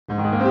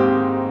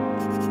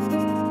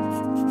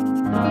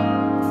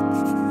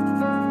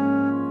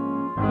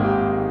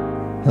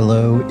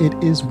Hello, it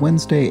is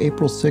Wednesday,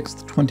 April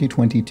 6th,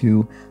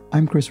 2022.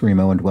 I'm Chris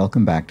Remo, and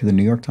welcome back to the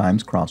New York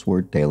Times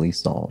Crossword Daily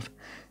Solve.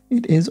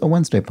 It is a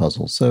Wednesday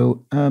puzzle,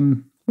 so,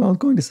 I'm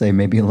going to say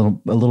maybe a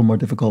little more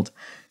difficult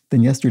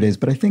than yesterday's,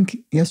 but I think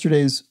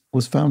yesterday's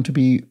was found to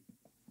be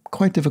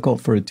quite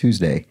difficult for a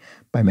Tuesday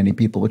by many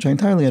people, which I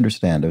entirely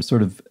understand. I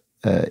sort of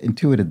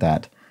intuited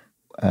that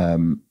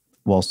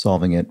while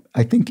solving it,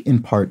 I think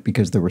in part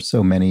because there were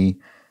so many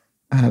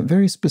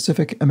very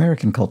specific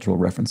American cultural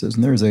references.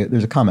 And there's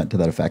a comment to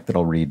that effect that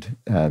I'll read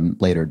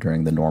later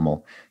during the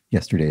normal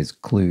yesterday's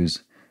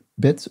clues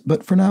bits.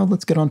 But for now,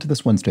 let's get on to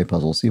this Wednesday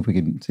puzzle. See if we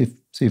can see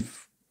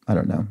if I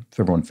don't know if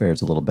everyone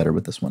fares a little better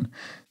with this one.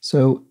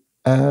 So,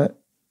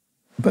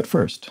 but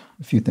first,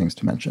 a few things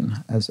to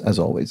mention as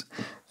always.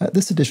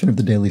 This edition of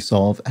the Daily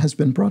Solve has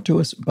been brought to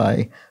us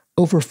by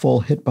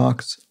Overfull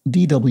Hitbox,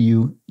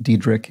 BW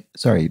Diedrich.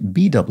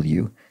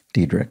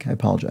 I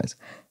apologize.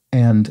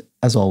 And,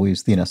 as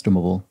always, the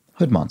inestimable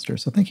Hood Monster.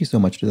 So thank you so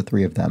much to the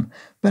three of them,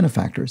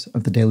 benefactors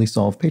of the Daily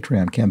Solve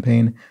Patreon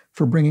campaign,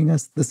 for bringing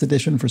us this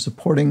edition, for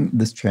supporting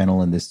this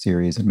channel and this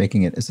series, and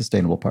making it a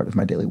sustainable part of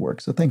my daily work.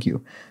 So thank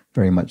you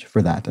very much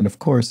for that. And of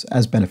course,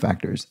 as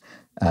benefactors,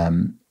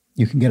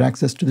 you can get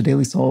access to the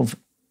Daily Solve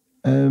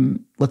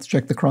Let's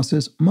Check the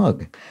Crosses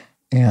mug.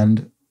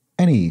 And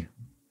any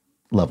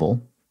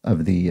level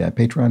of the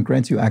Patreon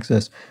grants you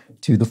access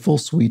to the full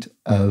suite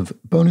of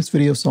bonus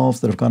video solves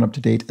that have gone up to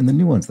date and the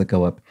new ones that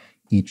go up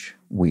each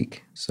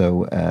week.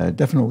 So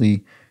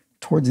definitely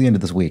towards the end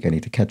of this week, I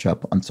need to catch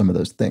up on some of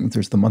those things.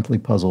 There's the monthly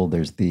puzzle.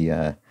 There's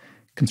the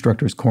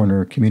Constructor's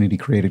Corner,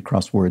 community-created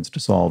crosswords to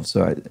solve.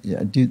 So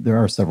there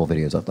are several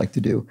videos I'd like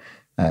to do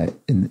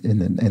in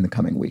the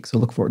coming week. So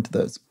look forward to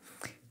those.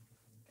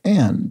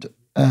 And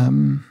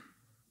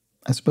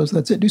I suppose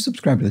that's it. Do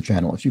subscribe to the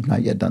channel if you've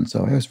not yet done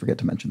so. I always forget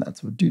to mention that,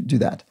 so do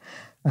that.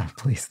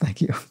 Please, thank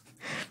you.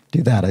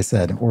 Do that, I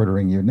said,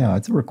 ordering you. No,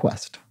 it's a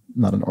request,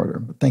 not an order,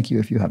 but thank you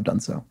if you have done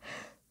so.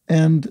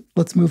 And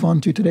let's move on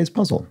to today's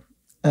puzzle.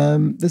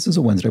 This is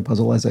a Wednesday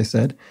puzzle, as I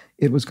said.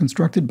 It was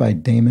constructed by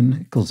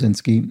Damon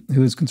Kulzinski,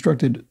 who has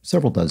constructed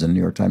several dozen New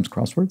York Times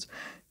crosswords,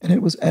 and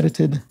it was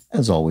edited,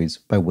 as always,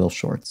 by Will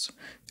Shorts.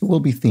 It will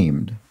be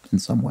themed in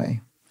some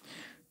way.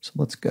 So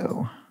let's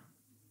go.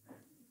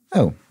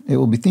 Oh, it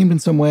will be themed in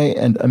some way,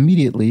 and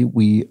immediately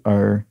we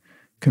are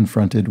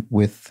confronted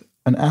with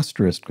an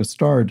asterisk, a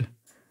starred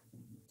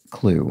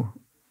clue.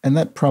 And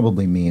that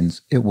probably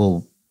means it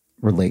will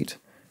relate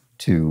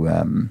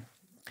to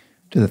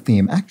the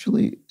theme.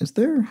 Actually, is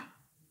there...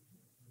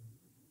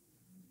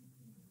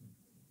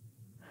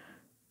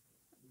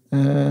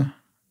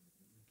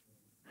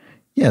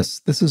 yes,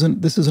 this is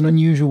an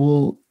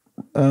unusual...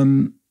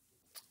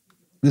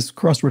 this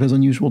crossword has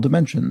unusual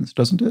dimensions,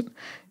 doesn't it?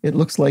 It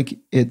looks like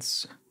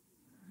it's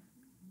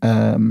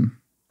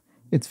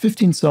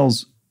 15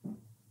 cells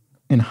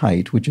in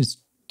height, which is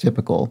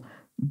typical,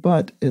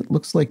 but it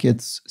looks like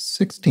it's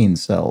 16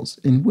 cells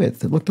in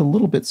width. It looked a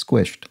little bit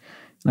squished,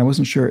 and I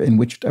wasn't sure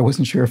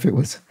if it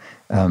was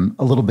a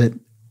little bit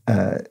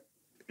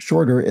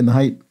shorter in the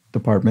height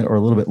department or a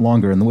little bit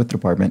longer in the width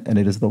department, and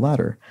it is the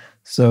latter.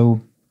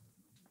 So,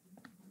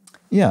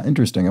 yeah,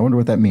 interesting. I wonder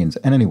what that means.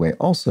 And anyway,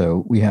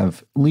 also, we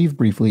have leave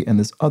briefly and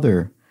this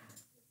other...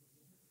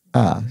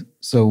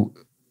 so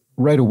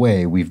right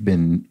away, we've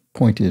been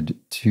pointed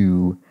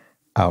to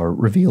our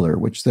revealer,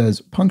 which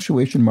says,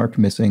 punctuation mark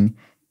missing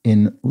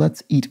in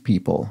let's eat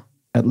people,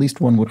 at least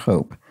one would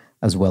hope,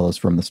 as well as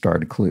from the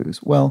starred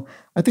clues. Well,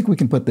 I think we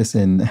can put this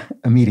in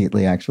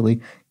immediately, actually.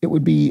 It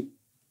would be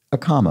a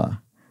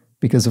comma,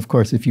 because, of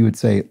course, if you would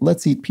say,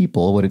 let's eat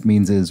people, what it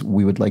means is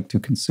we would like to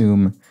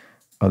consume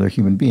other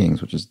human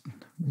beings, which is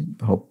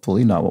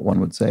hopefully not what one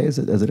would say, as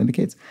it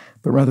indicates,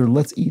 but rather,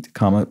 let's eat,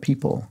 comma,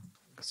 people.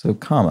 So,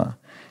 comma.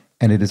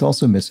 And it is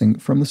also missing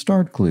from the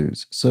starred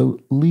clues. So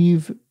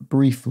leave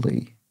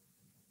briefly.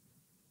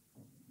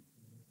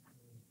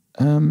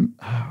 I'm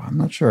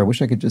not sure. I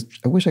wish I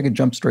could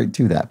jump straight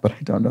to that, but I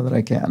don't know that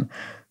I can.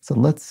 So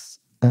let's,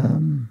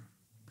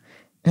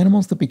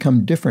 animals that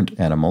become different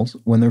animals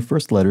when their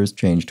first letters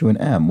change to an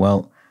M.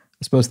 Well,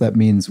 I suppose that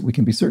means we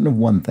can be certain of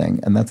one thing,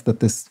 and that's that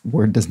this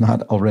word does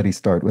not already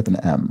start with an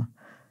M.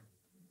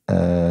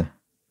 I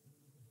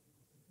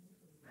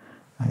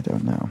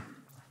don't know.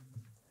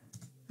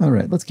 All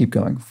right, let's keep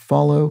going.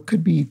 Follow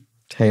could be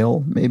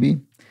tail,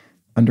 maybe.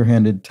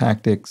 Underhanded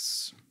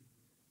tactics.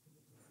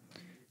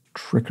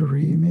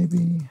 Trickery,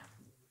 maybe.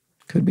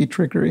 Could be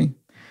trickery.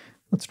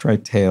 Let's try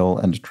tail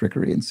and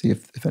trickery and see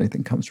if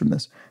anything comes from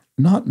this.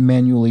 Not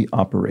manually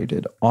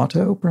operated.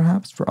 Auto,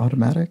 perhaps, for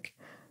automatic.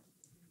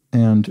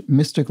 And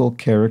mystical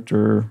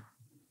character.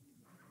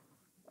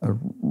 A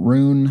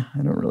rune. I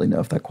don't really know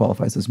if that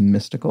qualifies as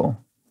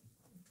mystical.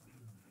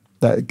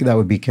 That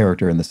would be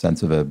character in the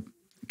sense of a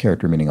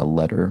character meaning a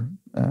letter.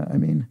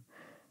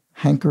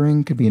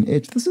 Hankering could be an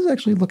itch. This is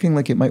actually looking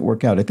like it might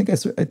work out. I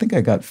think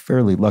I got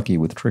fairly lucky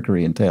with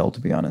trickery and tail,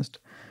 to be honest.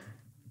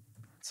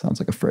 Sounds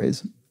like a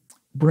phrase.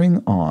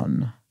 Bring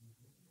on.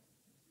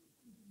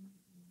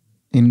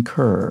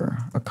 Incur,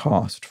 a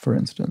cost, for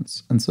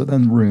instance. And so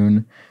then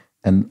rune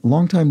And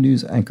longtime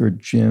news anchor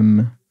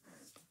Jim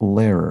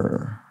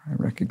Lehrer, I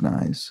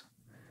recognize.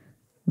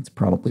 That's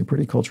probably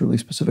pretty culturally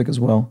specific as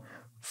well.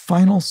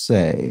 Final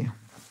say.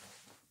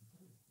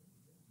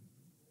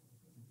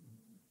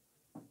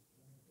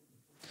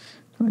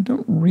 I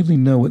don't really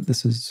know what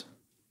this is.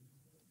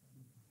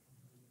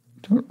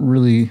 Don't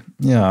really,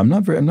 yeah, I'm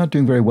not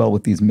doing very well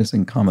with these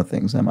missing comma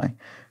things, am I?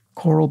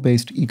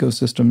 Coral-based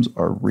ecosystems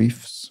are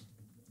reefs.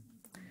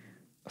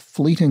 A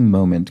fleeting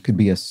moment could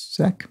be a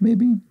sec,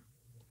 maybe?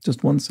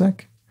 Just one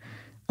sec?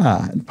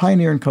 And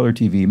Pioneer and Color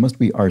TV must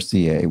be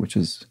RCA, which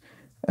is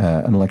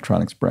an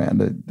electronics brand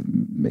that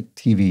make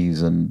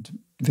TVs and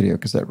video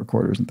cassette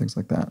recorders and things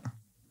like that.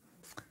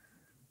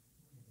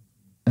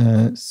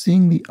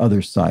 Seeing the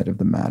other side of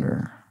the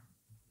matter.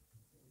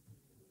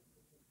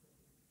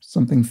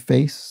 Something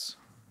face,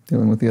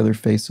 dealing with the other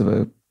face of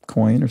a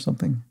coin or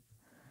something.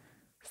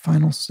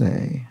 Final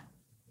say.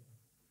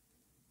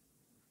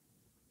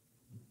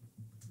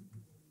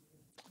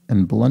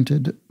 And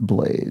blunted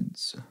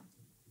blades.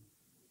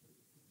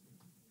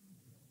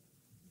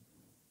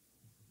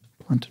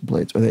 Blunted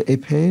blades. Are they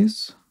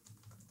épées?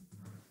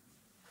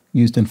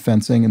 Used in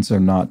fencing, and so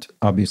not,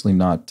 obviously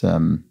not,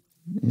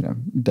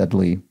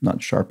 deadly,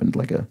 not sharpened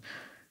like a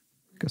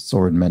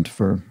sword meant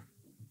for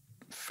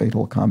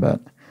fatal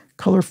combat.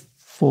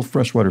 Colorful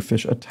freshwater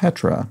fish, a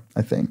tetra,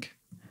 I think.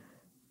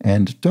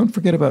 And don't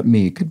forget about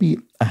me. Could be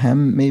a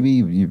hem, maybe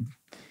you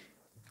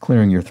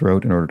clearing your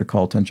throat in order to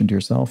call attention to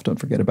yourself. Don't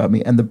forget about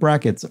me. And the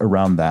brackets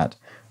around that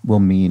will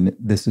mean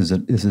this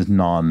is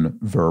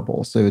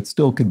non-verbal. So it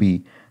still could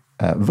be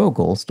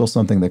vocal, still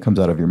something that comes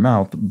out of your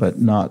mouth, but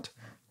not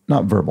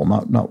verbal,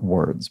 not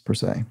words per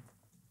se.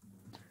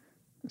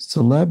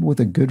 Celeb with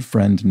a good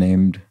friend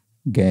named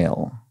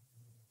Gail.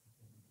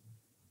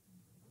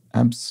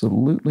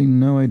 Absolutely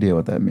no idea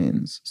what that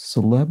means.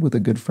 Celeb with a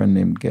good friend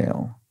named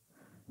Gail.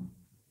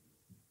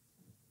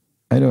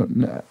 I don't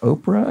know.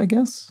 Oprah, I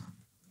guess?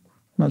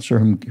 Not sure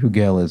who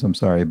Gail is, I'm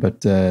sorry,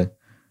 but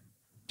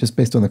just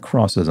based on the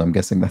crosses, I'm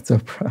guessing that's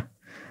Oprah.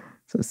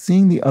 So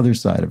seeing the other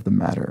side of the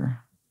matter.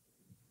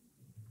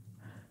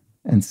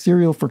 And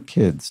cereal for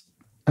kids.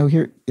 Oh,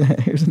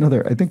 here's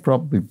another, I think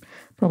probably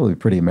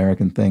pretty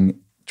American thing.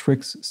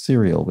 Trix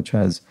cereal, which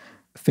has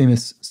a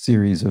famous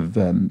series of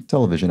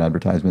television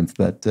advertisements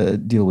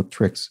that deal with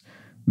Trix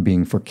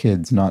being for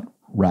kids, not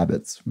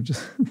rabbits, which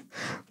is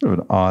sort of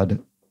an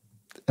odd,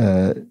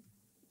 I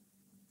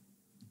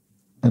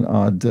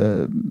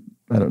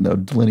don't know,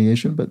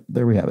 delineation, but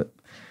there we have it.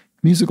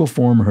 Musical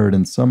form heard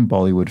in some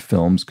Bollywood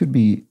films could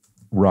be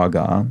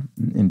raga,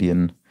 an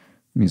Indian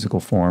musical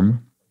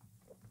form.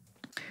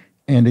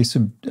 And a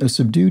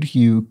subdued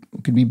hue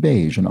could be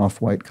beige, an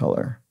off-white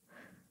color.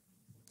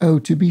 Oh,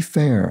 to be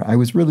fair, I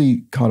was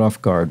really caught off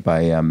guard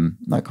by,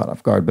 not caught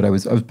off guard, but I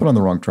was put on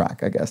the wrong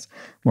track, I guess,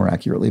 more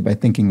accurately, by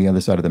thinking the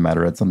other side of the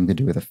matter had something to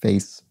do with a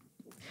face.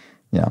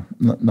 Yeah,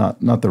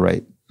 not the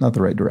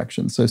right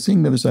direction. So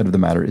seeing the other side of the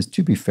matter is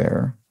to be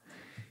fair.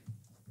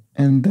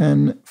 And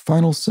then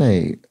final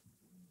say.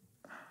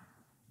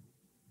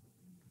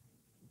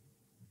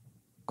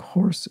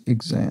 Course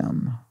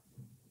exam.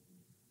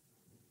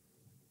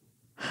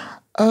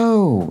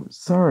 Oh,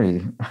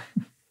 sorry.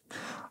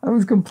 I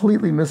was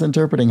completely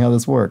misinterpreting how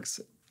this works.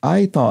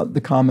 I thought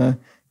the comma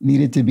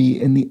needed to be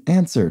in the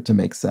answer to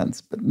make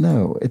sense, but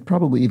no, it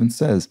probably even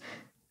says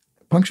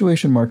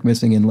punctuation mark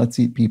missing in Let's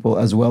Eat People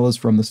as well as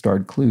from the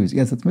starred clues.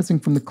 Yes, it's missing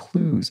from the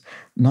clues,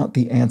 not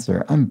the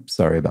answer. I'm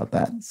sorry about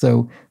that.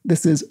 So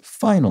this is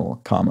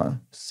final comma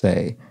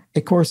say,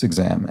 a course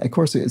exam, a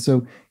course.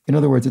 So in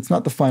other words, it's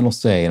not the final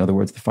say, in other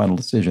words, the final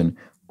decision.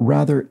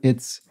 Rather,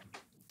 it's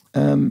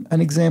an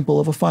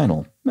example of a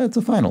final. It's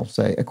a final,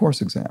 say, a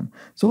course exam.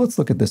 So let's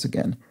look at this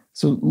again.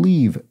 So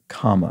leave,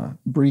 comma,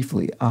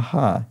 briefly,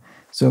 aha.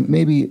 So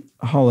maybe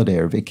a holiday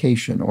or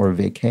vacation or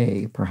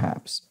vacay,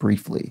 perhaps,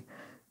 briefly.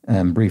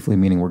 Briefly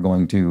meaning we're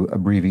going to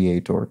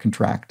abbreviate or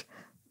contract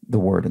the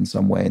word in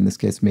some way. In this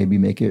case, maybe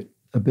make it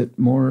a bit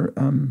more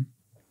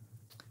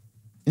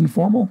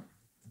informal.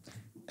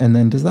 And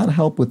then does that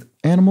help with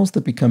animals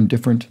that become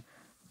different?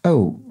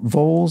 Oh,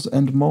 voles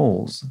and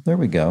moles. There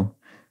we go.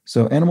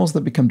 So animals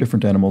that become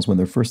different animals when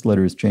their first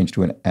letter is changed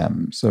to an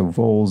M. So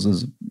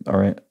voles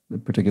are a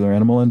particular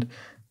animal, and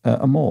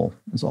a mole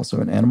is also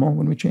an animal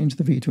when we change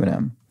the V to an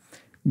M.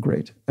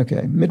 Great.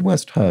 Okay,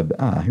 Midwest hub.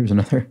 Here's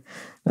another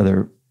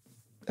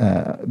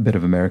bit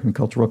of American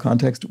cultural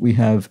context. We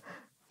have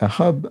a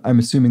hub. I'm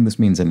assuming this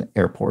means an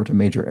airport, a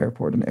major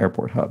airport, an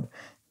airport hub.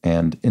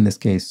 And in this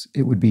case,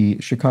 it would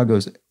be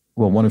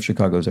one of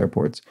Chicago's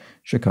airports,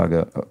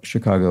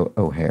 Chicago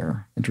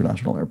O'Hare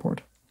International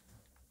Airport.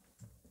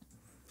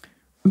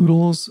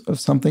 Oodles of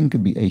something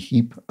could be a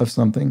heap of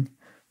something.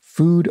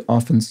 Food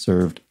often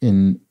served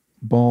in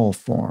ball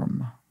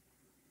form.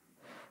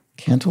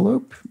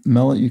 Cantaloupe?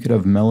 You could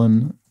have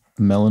melon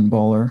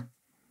baller.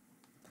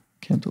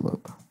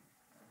 Cantaloupe.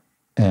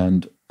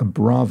 And a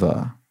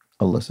brava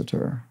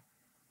elicitor.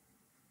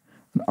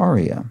 An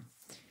aria.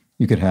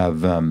 You could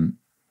have an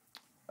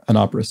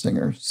opera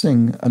singer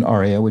sing an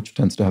aria, which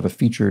tends to have a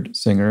featured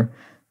singer.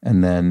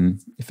 And then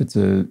if it's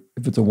a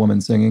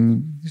woman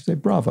singing, you say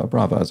brava,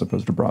 brava, as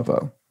opposed to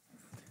bravo.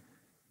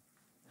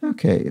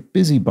 Okay,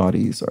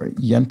 busybodies are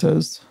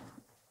yentas.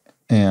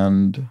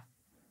 And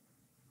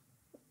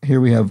here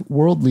we have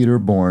world leader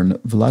born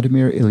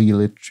Vladimir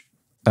Ilyich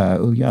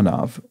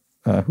Ulyanov,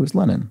 who is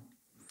Lenin.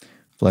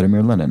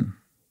 Vladimir Lenin,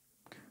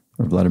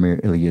 or Vladimir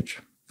Ilyich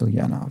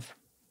Ulyanov.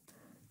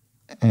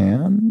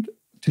 And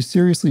to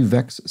seriously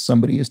vex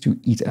somebody is to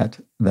eat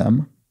at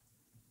them.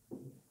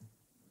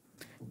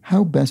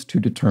 How best to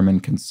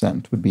determine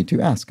consent would be to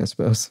ask, I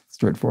suppose.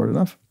 Straightforward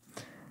enough.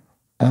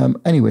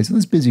 Anyway, so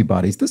this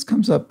busybodies, this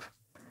comes up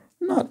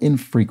not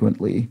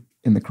infrequently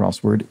in the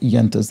crossword.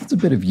 Yentas, it's a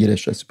bit of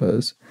Yiddish, I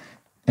suppose.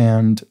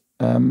 And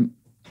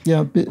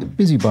yeah,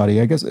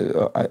 busybody, I guess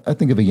I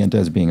think of a yenta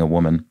as being a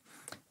woman.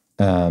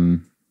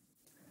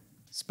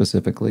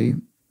 Specifically.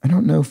 I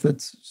don't know if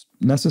that's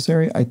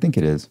necessary. I think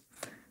it is.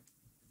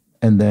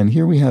 And then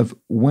here we have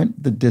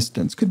went the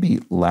distance. Could be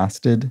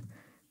lasted.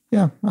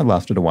 Yeah, I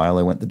lasted a while.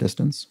 I went the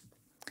distance.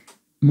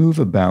 Move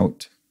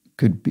about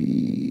could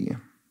be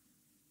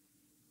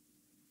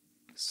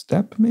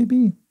step,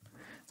 maybe?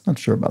 Not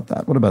sure about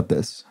that. What about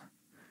this?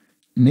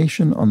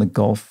 Nation on the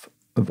Gulf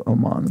of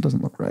Oman. It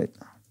doesn't look right.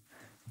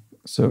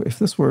 So if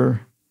this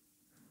were,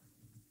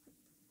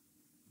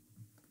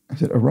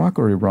 is it Iraq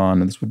or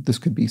Iran? And this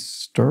could be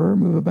stir,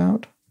 move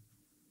about.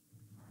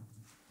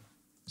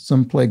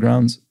 Some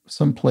playground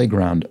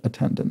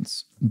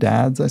attendance.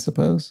 Dads, I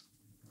suppose.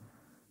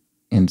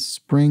 And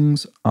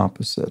springs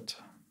opposite.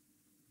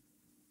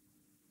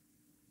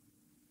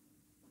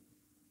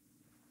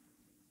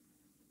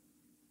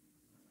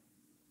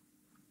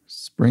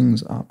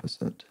 Springs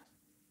opposite.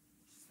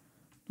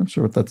 Not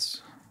sure what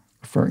that's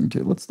referring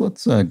to. Let's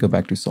go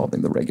back to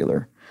solving the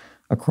regular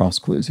across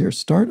clues here.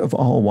 Start of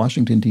all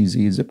Washington,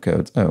 D.C. zip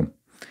codes. Oh,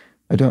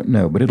 I don't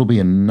know, but it'll be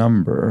a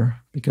number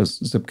because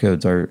zip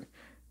codes are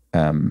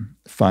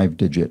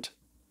 5-digit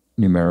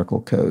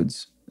numerical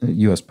codes,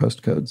 U.S.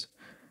 postcodes.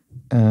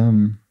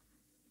 Well,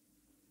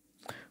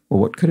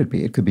 what could it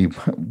be? It could be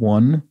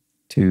 1,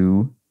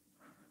 2,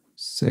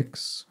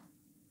 6.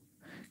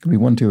 It could be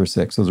 1, 2, or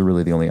 6. Those are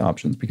really the only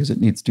options because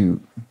it needs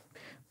to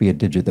be a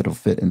digit that'll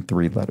fit in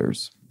 3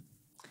 letters.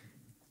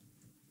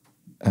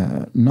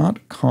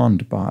 Not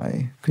conned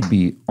by could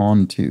be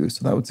onto,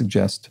 so that would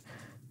suggest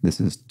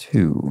this is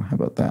 2. How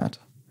about that?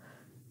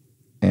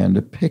 And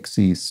a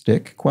pixie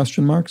stick,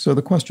 question mark. So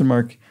the question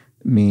mark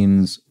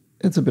means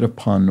it's a bit of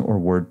pun or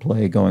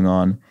wordplay going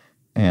on.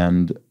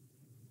 And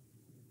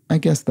I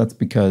guess that's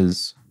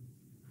because,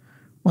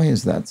 why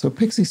is that? So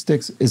pixie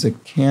sticks is a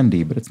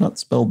candy, but it's not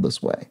spelled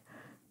this way.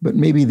 But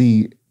maybe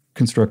the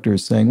constructor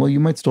is saying, well, you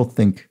might still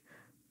think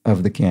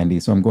of the candy,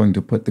 so I'm going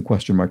to put the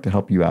question mark to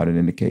help you out and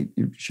indicate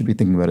you should be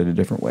thinking about it a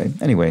different way.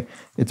 Anyway,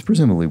 it's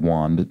presumably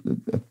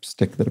wand, a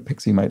stick that a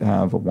pixie might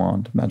have, a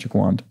wand, magic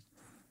wand.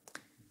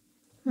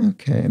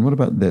 Okay, and what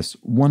about this?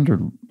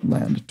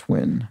 Wonderland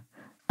twin.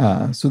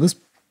 So this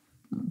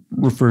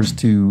refers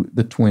to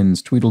the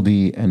twins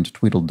Tweedledee and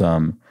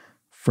Tweedledum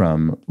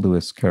from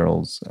Lewis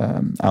Carroll's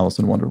Alice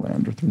in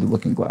Wonderland, or Through the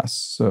Looking Glass.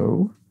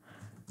 So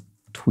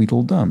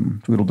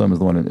Tweedledum. Tweedledum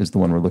is the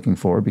one we're looking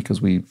for because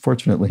we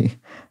fortunately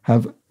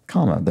have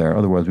comma there.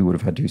 Otherwise, we would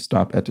have had to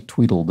stop at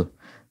tweedled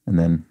and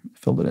then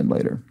filled it in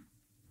later.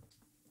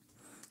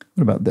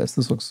 What about this?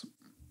 This looks...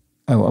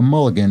 Oh, a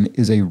mulligan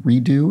is a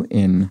redo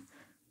in,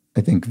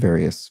 I think,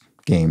 various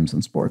games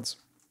and sports.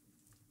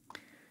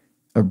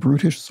 A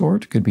brutish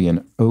sort could be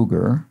an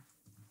ogre.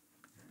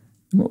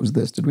 What was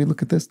this? Did we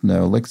look at this?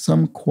 No, like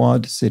some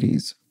Quad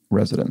Cities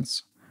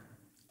residents.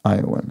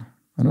 Iowan.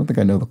 I don't think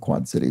I know the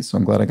Quad Cities, so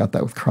I'm glad I got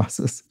that with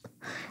crosses.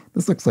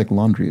 This looks like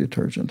laundry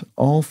detergent.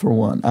 All for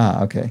one.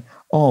 Ah, okay.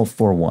 All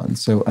for one.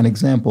 So an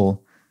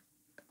example,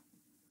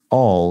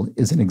 all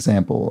is an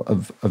example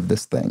of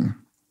this thing.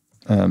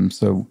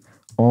 So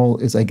all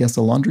is, I guess,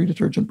 a laundry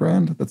detergent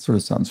brand. That sort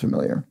of sounds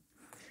familiar.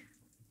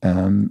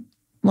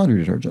 Laundry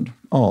detergent,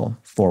 all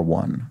for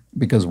one,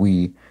 because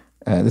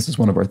this is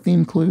one of our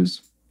theme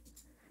clues.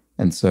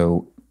 And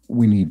so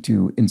we need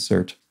to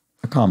insert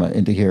a comma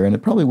into here, and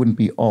it probably wouldn't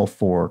be all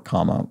for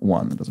comma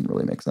one. That doesn't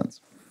really make sense.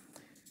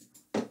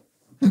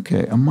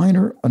 Okay, a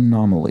minor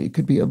anomaly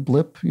could be a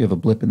blip. You have a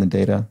blip in the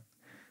data.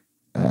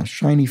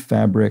 Shiny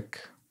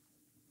fabric.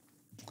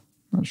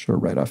 Not sure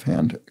right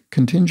offhand.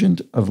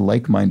 Contingent of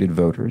like-minded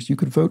voters. You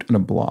could vote in a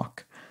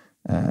block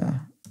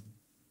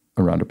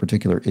around a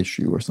particular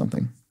issue or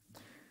something.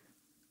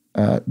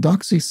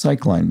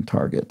 Doxycycline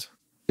target.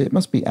 It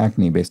must be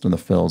acne based on the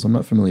fills. I'm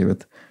not familiar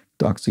with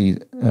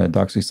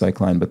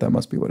doxycycline, but that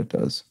must be what it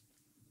does.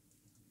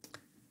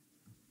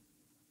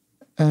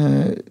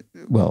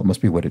 Well, it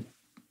must be what it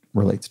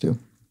relates to.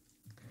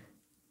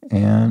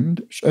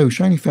 And, oh,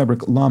 shiny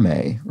fabric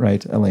lame,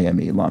 right?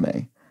 L-A-M-E,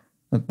 lame.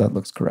 That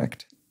looks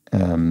correct. I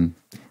don't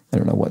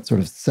know what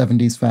sort of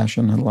 70s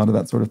fashion had a lot of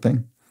that sort of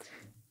thing.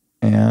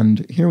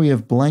 And here we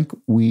have blank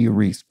wee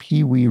Reese,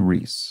 Pee-wee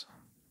Reese.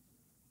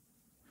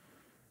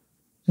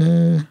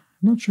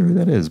 Not sure who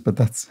that is, but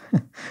that's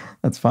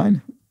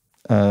fine.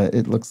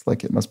 It looks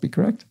like it must be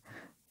correct.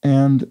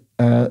 And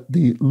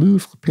the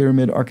Louvre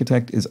pyramid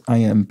architect is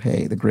I.M.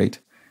 Pei, the great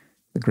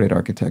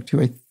architect,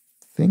 who I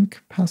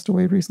think passed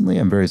away recently.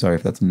 I'm very sorry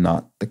if that's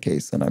not the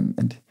case,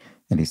 and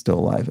he's still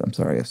alive. I'm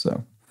sorry if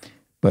so.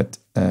 But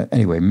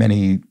anyway,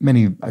 many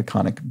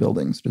iconic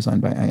buildings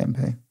designed by I.M.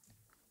 Pei.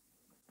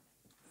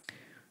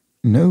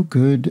 No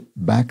good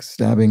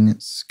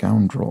backstabbing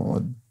scoundrel,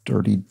 a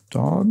dirty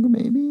dog,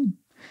 maybe?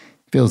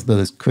 Feels that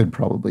this could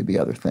probably be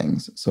other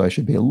things, so I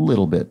should be a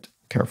little bit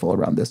careful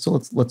around this.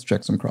 So let's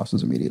check some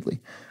crosses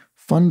immediately.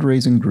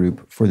 Fundraising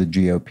group for the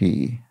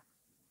GOP.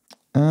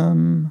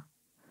 The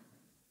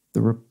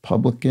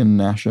Republican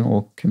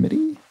National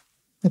Committee,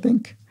 I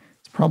think.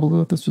 It's probably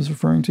what this was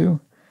referring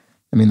to.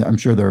 I mean, I'm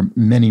sure there are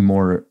many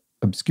more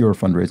obscure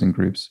fundraising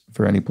groups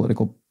for any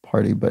political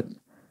party, but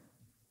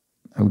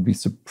I would be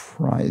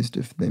surprised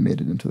if they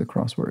made it into the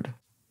crossword.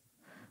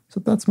 So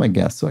that's my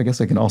guess. So I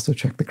guess I can also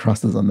check the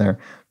crosses on there.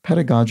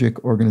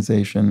 Pedagogic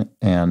organization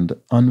and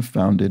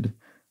unfounded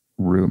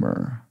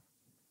rumor.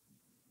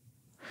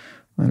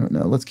 I don't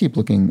know. Let's keep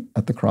looking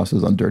at the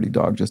crosses on Dirty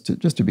Dog just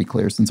to be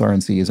clear, since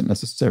RNC isn't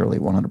necessarily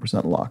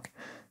 100% lock.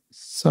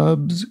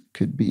 Subs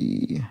could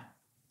be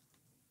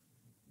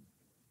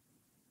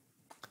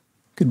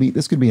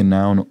this could be a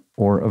noun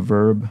or a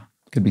verb.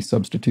 Could be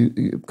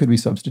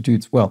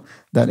substitutes. Well,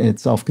 that in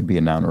itself could be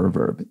a noun or a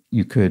verb.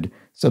 You could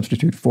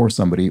substitute for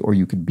somebody, or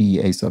you could be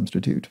a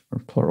substitute, or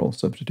plural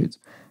substitutes.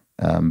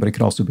 But it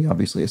could also be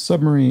obviously a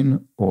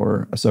submarine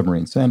or a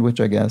submarine sandwich,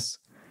 I guess.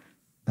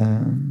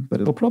 But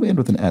it'll probably end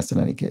with an S in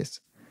any case.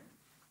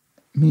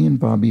 Me and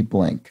Bobby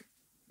blank.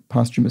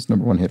 Posthumous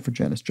 #1 hit for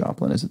Janis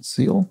Joplin. Is it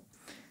Seal?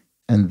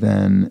 And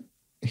then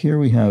here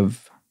we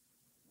have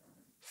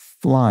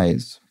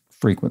flies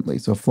frequently.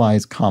 So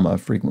flies, comma,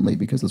 frequently,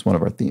 because it's one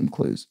of our theme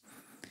clues.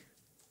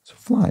 So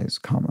flies,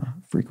 comma,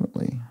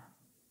 frequently.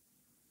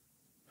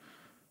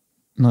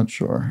 Not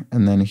sure.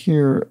 And then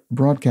here,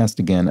 broadcast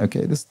again.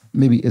 Okay, this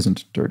maybe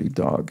isn't Dirty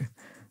Dog,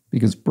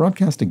 because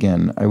broadcast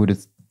again, I would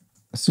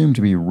assume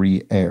to be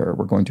re-air.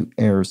 We're going to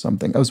air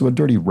something. Oh, so a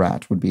dirty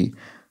rat would be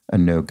a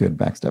no-good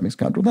backstabbing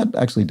scoundrel. That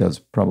actually does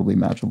probably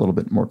match a little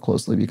bit more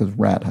closely, because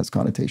rat has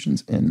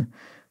connotations in,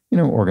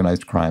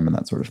 organized crime and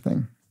that sort of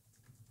thing.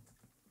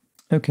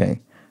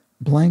 Okay,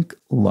 blank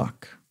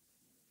luck.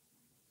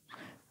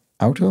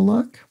 Auto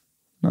luck?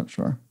 Not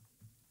sure.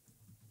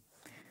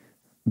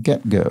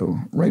 Get-go,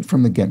 right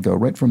from the get-go,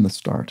 right from the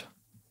start.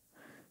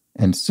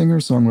 And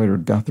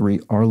singer-songwriter Guthrie,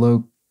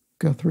 Arlo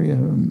Guthrie?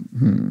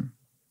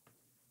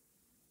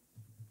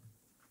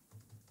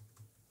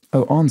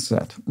 Oh,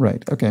 onset,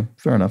 right, okay,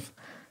 fair enough.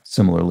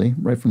 Similarly,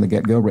 right from the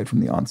get-go, right from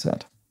the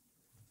onset.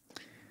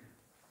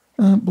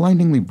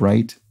 Blindingly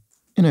bright,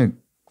 in a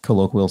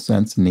colloquial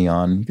sense,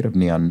 neon. You could have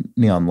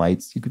neon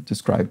lights. You could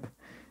describe,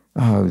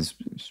 it was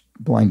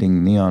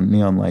blinding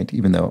neon light,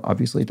 even though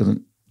obviously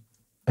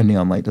a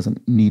neon light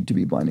doesn't need to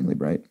be blindingly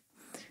bright.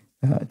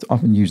 It's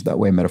often used that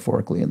way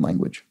metaphorically in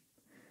language.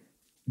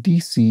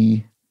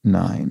 DC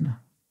 9.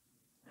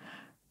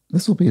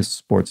 This will be a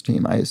sports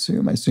team, I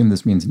assume. I assume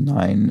this means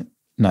nine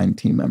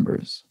team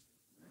members.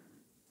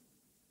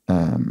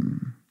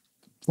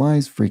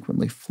 Flies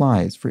frequently.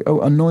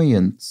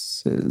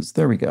 Annoyances.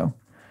 There we go.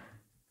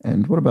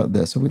 And what about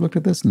this? Have we looked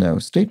at this? No.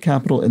 State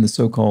capital in the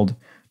so-called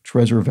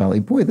Treasure Valley.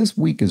 Boy, this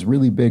week is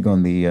really big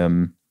on the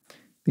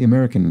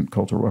American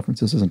cultural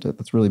references, isn't it?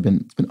 It's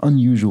been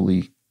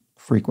unusually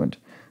frequent.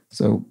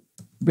 So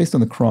based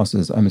on the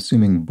crosses, I'm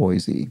assuming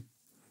Boise.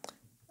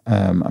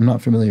 I'm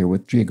not familiar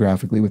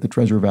geographically with the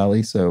Treasure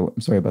Valley, so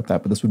I'm sorry about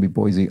that, but this would be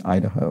Boise,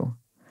 Idaho.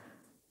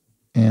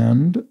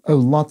 And,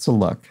 lots of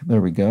luck.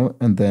 There we go.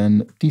 And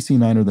then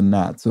DC9 are the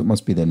Nats, so it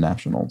must be the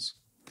Nationals.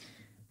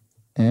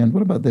 And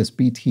what about this?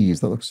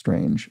 BTs, that looks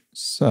strange.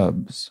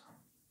 Subs.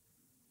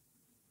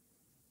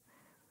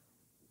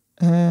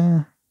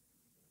 Not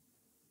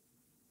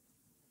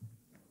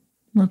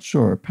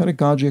sure.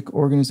 Pedagogic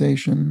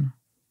organization.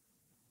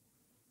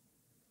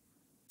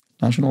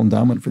 National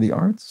Endowment for the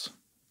Arts?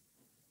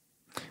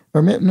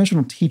 Or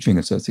National Teaching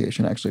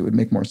Association, actually, would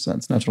make more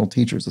sense. National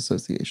Teachers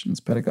Association's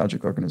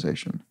pedagogic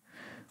organization.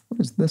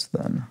 What is this,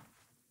 then?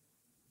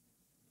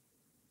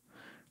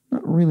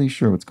 Not really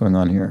sure what's going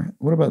on here.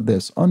 What about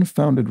this?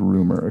 Unfounded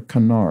rumor, a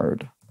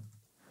canard.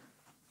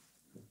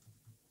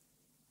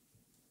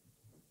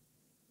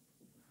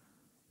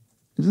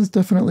 Is this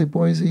definitely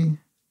Boise?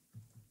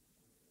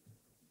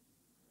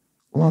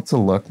 Lots of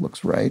luck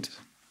looks right.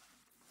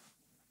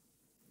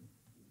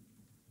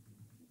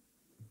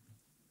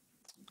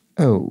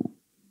 Oh,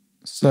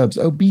 subs.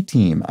 Oh, B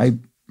team. That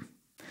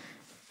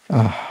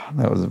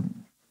was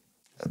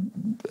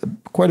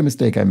quite a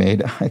mistake I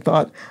made.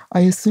 I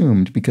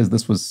assumed because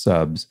this was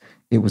subs,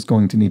 it was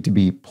going to need to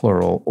be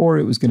plural, or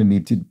it was going to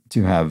need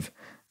to have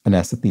an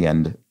S at the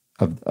end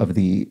of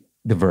the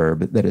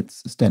verb that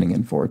it's standing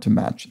in for to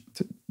match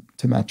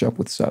up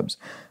with subs.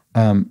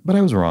 But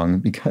I was wrong,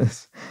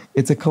 because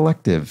it's a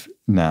collective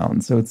noun.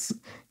 So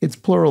it's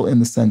plural in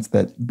the sense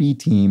that B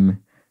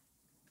team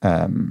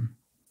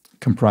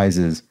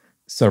comprises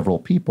several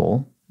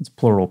people. It's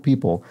plural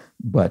people,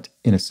 but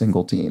in a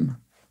single team.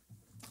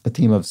 A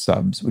team of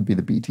subs would be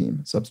the B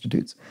team,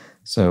 substitutes.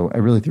 So I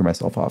really threw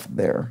myself off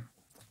there.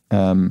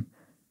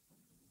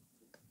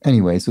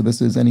 Anyway, so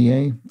this is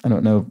NEA. I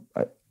don't know.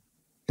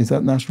 Is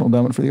that National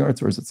Endowment for the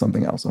Arts or is it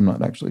something else? I'm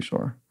not actually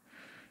sure.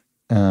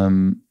 Is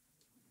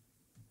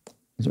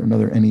there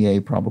another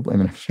NEA? Probably. I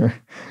mean, I'm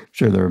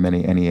sure there are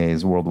many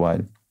NEAs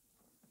worldwide.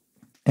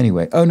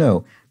 Anyway, oh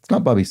no, it's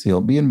not Bobby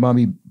Seale.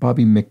 Bobby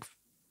McPhee.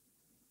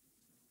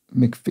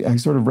 I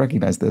sort of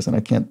recognize this, and I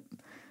can't.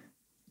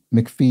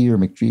 McPhee or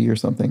McGee or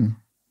something.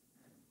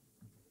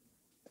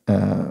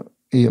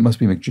 It must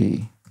be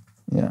McGee.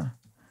 Yeah.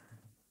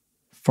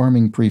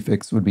 Farming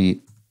prefix would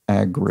be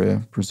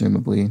agri,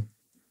 presumably.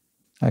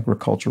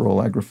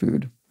 Agricultural,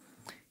 agri-food.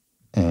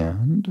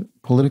 And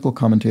political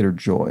commentator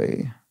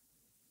Joy.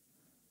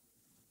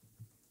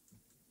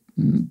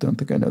 Don't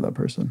think I know that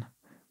person.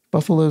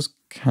 Buffalo's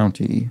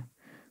County.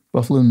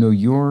 Buffalo, New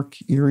York,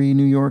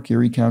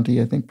 Erie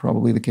County, I think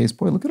probably the case.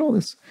 Boy, look at all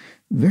this.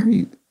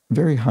 Very,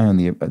 very high on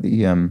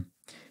the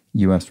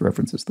U.S.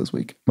 references this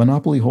week.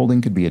 Monopoly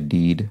holding could be a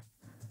deed.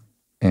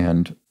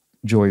 And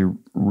Joy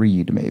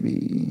Reid,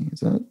 maybe. Is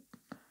that?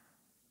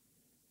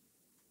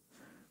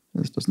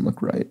 This doesn't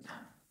look right.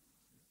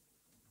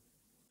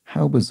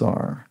 How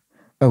bizarre.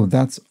 Oh,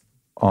 that's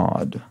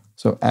odd.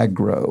 So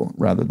aggro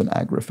rather than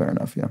agra, fair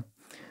enough, yeah.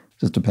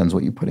 Just depends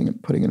what you're putting it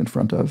in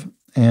front of.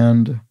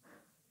 And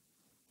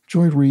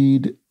Joy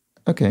Reid,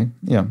 okay,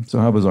 yeah. So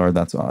how bizarre,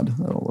 that's odd.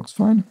 That all looks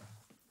fine.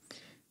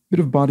 Bit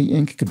of body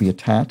ink could be a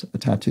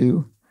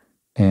tattoo.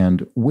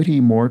 And witty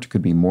Mort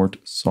could be Mort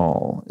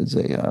Saul, is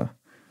a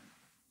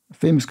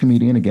famous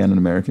comedian, again, an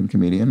American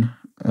comedian.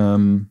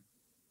 An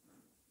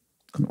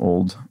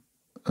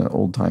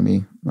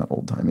old-timey, not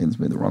old-timey, that's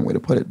maybe the wrong way to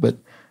put it, but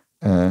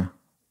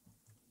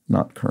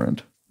not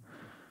current.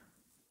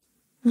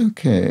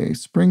 Okay,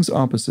 spring's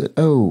opposite.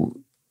 Oh,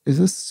 is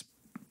this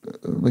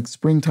like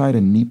springtide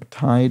and neap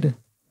tide?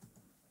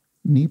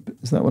 Neap,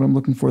 is that what I'm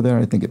looking for there?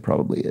 I think it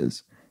probably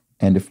is.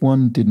 And if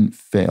one didn't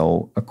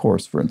fail a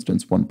course, for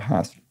instance, one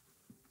passed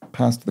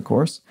the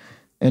course.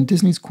 And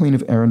Disney's Queen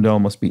of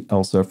Arendelle must be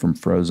Elsa from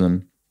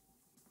Frozen.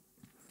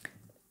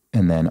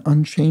 And then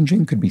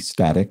unchanging could be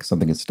static.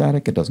 Something is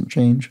static, it doesn't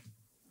change.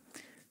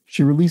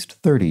 She released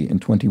 30 in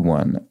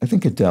 21. I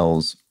think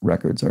Adele's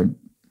records are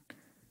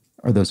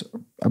those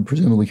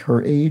presumably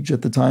her age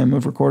at the time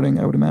of recording,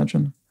 I would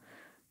imagine.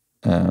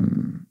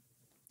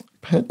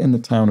 Pet in the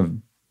Town of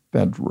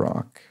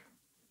Bedrock.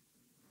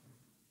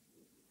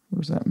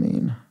 What does that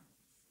mean?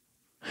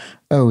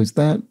 Oh, is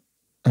that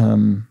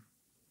the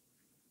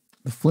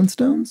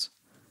Flintstones?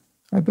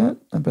 I bet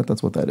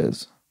that's what that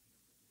is.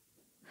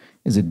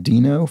 Is it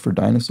Dino for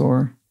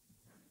dinosaur?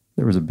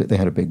 They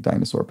had a big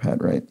dinosaur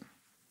pet, right?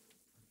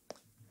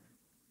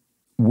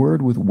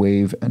 Word with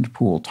wave and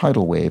pool,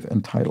 tidal wave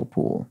and tidal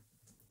pool.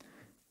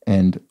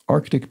 And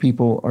Arctic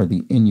people are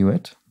the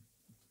Inuit.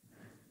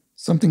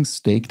 Something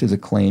staked is a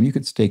claim. You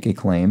could stake a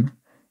claim.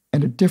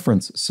 And a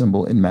difference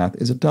symbol in math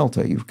is a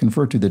delta. You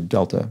convert to the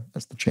delta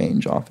as the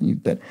change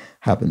often. That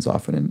happens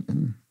often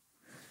in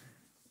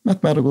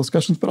mathematical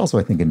discussions, but also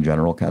I think in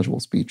general casual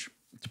speech,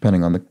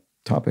 depending on the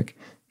topic.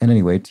 And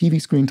anyway,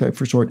 TV screen type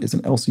for short is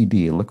an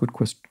LCD, a liquid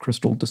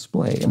crystal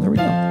display. And there we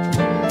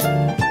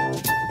go.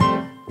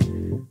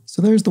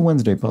 So there's the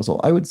Wednesday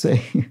puzzle. I would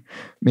say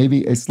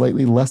maybe a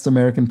slightly less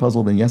American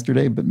puzzle than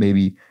yesterday, but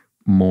maybe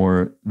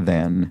more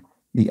than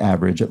the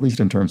average, at least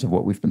in terms of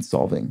what we've been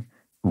solving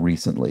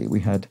recently.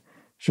 We had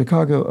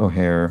Chicago,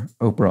 O'Hare,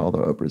 Oprah,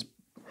 although Oprah's...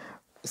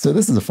 So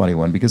this is a funny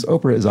one because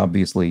Oprah is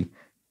obviously,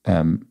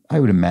 I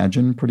would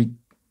imagine, pretty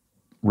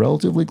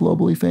relatively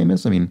globally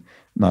famous. I mean,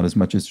 not as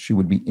much as she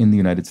would be in the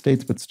United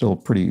States, but still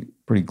pretty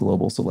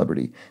global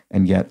celebrity.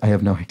 And yet I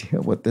have no idea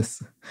what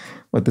this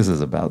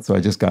is about. So I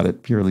just got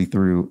it purely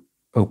through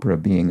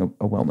Oprah being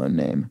a well-known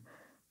name.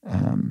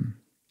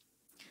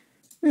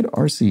 We had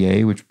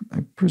RCA, which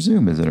I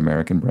presume is an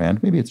American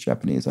brand. Maybe it's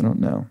Japanese. I don't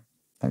know,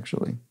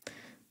 actually.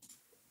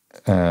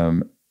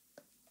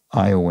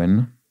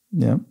 Iowan,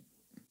 yeah.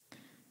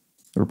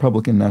 The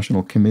Republican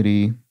National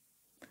Committee.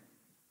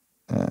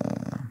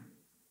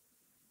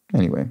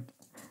 Anyway,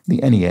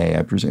 the NEA,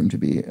 I presume to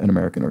be an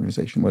American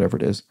organization, whatever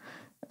it is.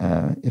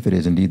 If it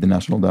is indeed the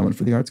National Endowment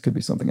for the Arts, could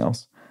be something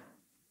else.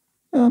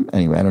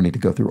 Anyway, I don't need to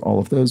go through all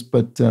of those,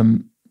 but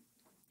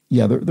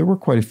yeah, there were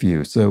quite a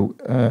few. So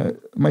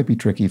it might be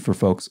tricky for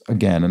folks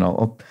again, and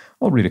I'll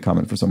read a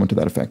comment for someone to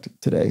that effect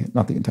today.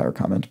 Not the entire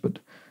comment, but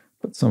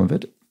some of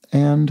it.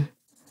 And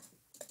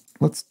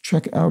let's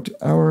check out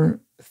our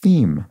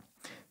theme.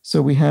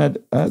 So we had,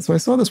 so I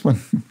saw this one,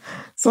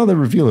 saw the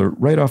revealer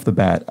right off the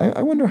bat.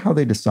 I wonder how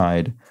they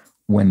decide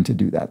when to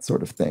do that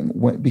sort of thing.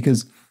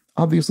 Because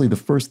obviously the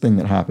first thing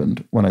that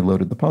happened when I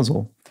loaded the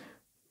puzzle,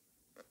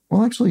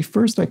 well, actually,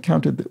 first I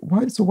counted,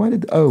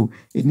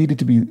 it needed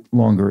to be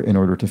longer in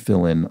order to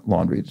fill in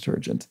laundry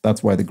detergent.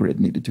 That's why the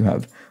grid needed to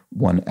have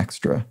one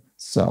extra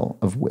cell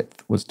of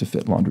width, was to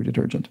fit laundry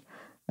detergent.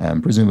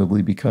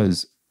 Presumably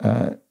because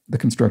the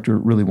constructor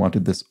really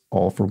wanted this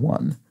all for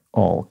one.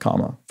 All,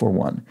 comma, for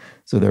one.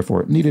 So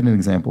therefore, it needed an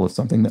example of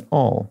something that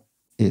all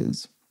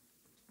is.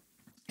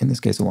 in this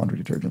case, a laundry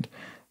detergent.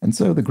 And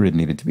so the grid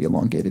needed to be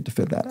elongated to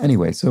fit that.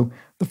 Anyway, so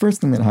the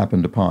first thing that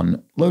happened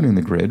upon loading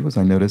the grid was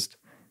I noticed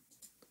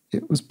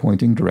it was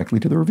pointing directly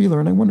to the revealer,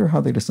 and I wonder how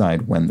they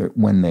decide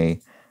when they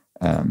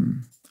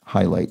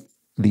highlight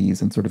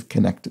these and sort of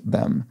connect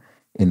them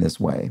in this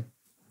way,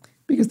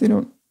 because they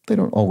don't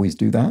always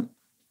do that.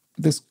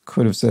 This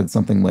could have said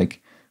something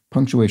like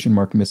punctuation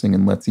mark missing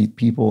and let's eat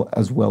people,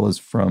 as well as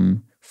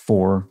from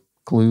 4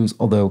 clues,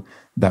 although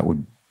that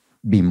would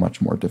be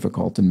much more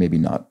difficult and maybe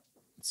not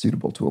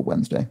suitable to a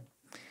Wednesday.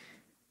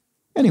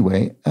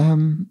 Anyway,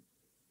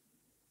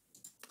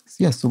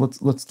 yes, so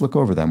let's look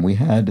over them. We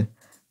had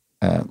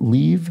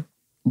leave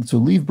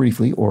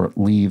briefly or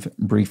leave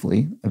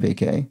briefly, a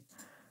vacay.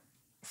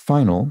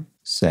 Final,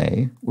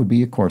 say, would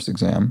be a course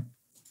exam.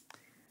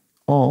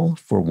 All,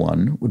 for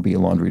 1, would be a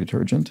laundry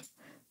detergent.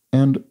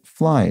 And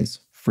flies,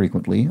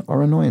 frequently,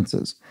 are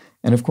annoyances.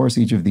 And of course,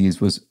 each of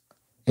these was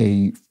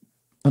an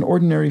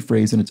ordinary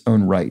phrase in its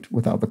own right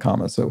without the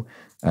comma. So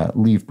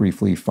leave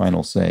briefly,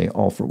 final, say,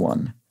 all for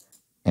 1,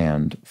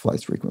 and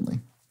flies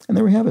frequently. And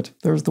there we have it.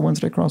 There's the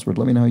Wednesday crossword.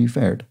 Let me know how you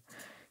fared.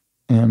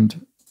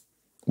 And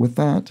with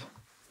that,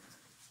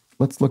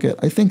 let's look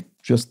at, I think,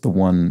 just the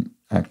one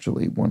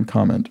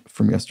comment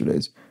from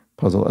yesterday's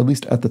puzzle. At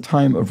least at the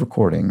time of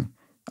recording,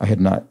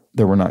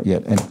 there were not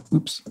yet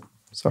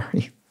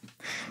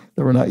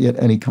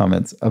any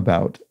comments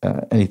about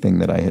anything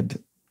that I had,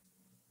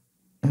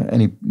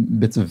 any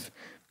bits of,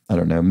 I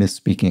don't know,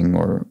 misspeaking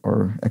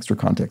or extra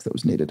context that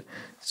was needed.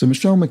 So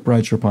Michelle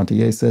McBride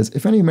Charpentier says,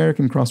 if any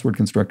American crossword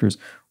constructors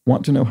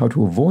want to know how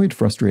to avoid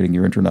frustrating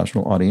your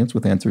international audience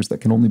with answers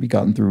that can only be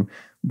gotten through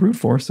brute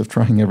force of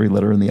trying every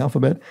letter in the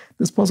alphabet,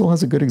 this puzzle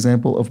has a good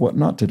example of what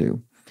not to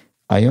do.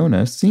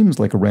 Iona seems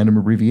like a random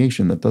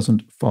abbreviation that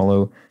doesn't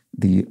follow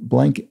the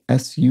blank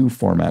SU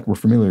format we're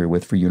familiar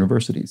with for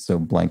universities. So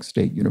blank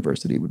state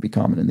university would be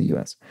common in the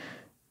US.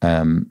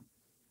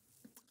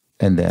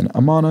 And then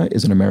Amana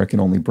is an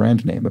American-only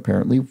brand name,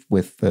 apparently,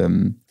 with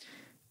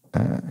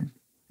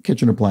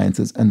kitchen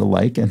appliances and the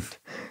like. And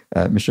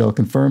Michelle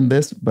confirmed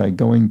this by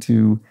going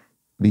to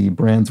the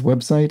brand's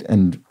website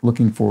and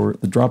looking for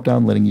the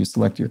drop-down letting you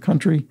select your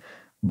country.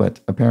 But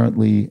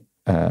apparently,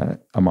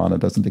 Amana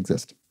doesn't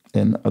exist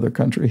in other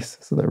countries.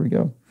 So there we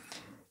go.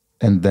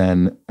 And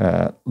then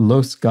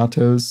Los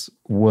Gatos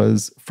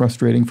was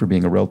frustrating for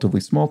being a relatively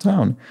small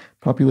town,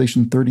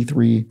 population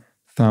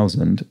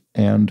 33,000,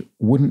 and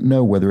wouldn't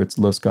know whether it's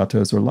Los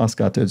Gatos or Las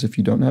Gatos if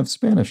you don't have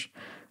Spanish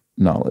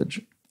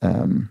knowledge.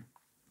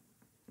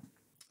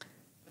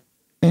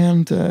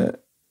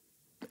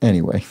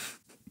 Anyway,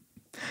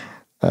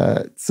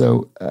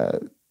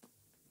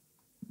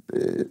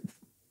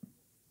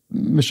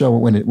 Michelle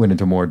went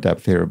into more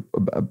depth here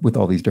with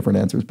all these different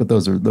answers, but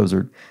those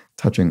are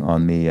touching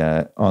on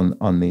the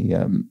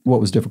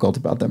what was difficult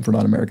about them for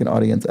non-American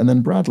audience. And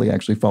then Bradley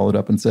actually followed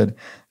up and said,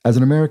 as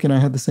an American, I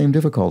had the same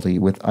difficulty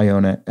with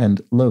Iona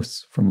and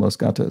Los from Los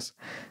Gatos.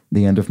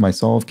 The end of my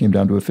solve came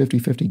down to a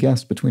 50-50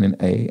 guess between an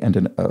A and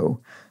an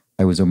O.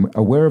 I was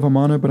aware of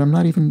Amana, but I'm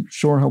not even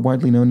sure how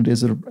widely known it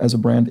is as a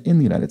brand in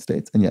the United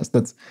States. And yes,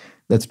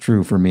 that's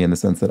true for me in the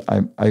sense that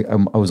I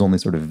was only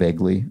sort of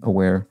vaguely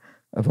aware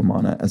of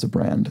Amana as a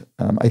brand.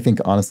 I think,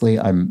 honestly,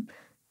 I'm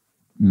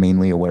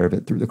mainly aware of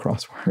it through the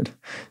crossword.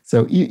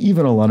 So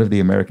even a lot of the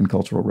American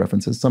cultural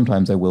references,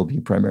 sometimes I will be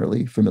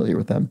primarily familiar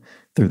with them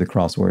through the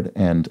crossword,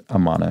 and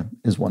Amana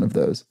is one of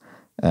those.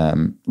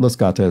 Los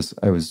Gatos,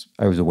 I was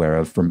aware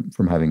of from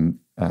having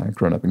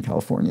grown up in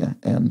California,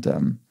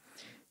 and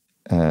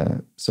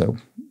so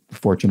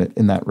fortunate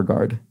in that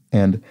regard.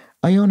 And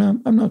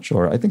Iona, I'm not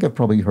sure. I think I've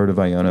probably heard of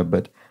Iona,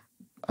 but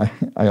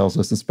I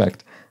also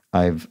suspect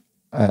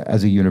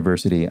as a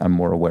university, I'm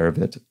more aware of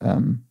it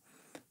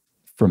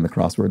from the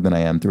crossword than I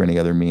am through any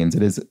other means.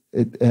 And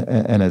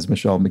as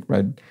Michelle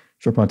McBride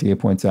Charpentier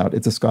points out,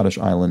 it's a Scottish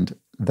island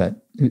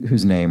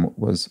whose name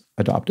was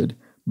adopted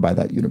by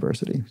that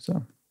university.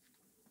 So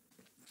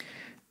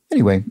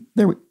anyway,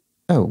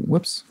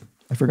 whoops.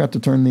 I forgot to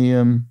turn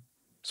the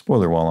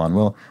spoiler wall on.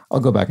 Well, I'll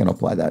go back and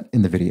apply that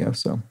in the video.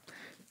 So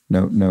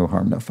no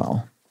harm, no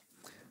foul.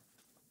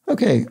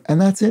 Okay,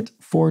 and that's it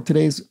for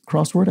today's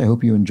crossword. I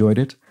hope you enjoyed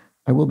it.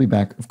 I will be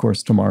back, of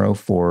course, tomorrow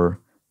for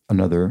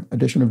another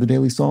edition of the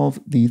Daily Solve,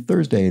 the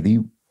Thursday,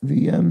 the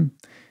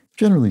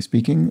generally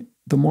speaking,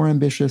 the more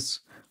ambitious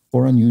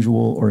or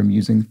unusual or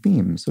amusing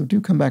theme. So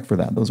do come back for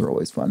that. Those are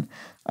always fun.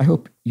 I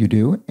hope you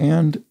do.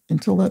 And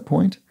until that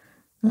point,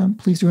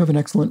 please do have an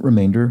excellent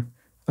remainder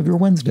of your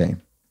Wednesday.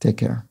 Take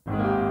care.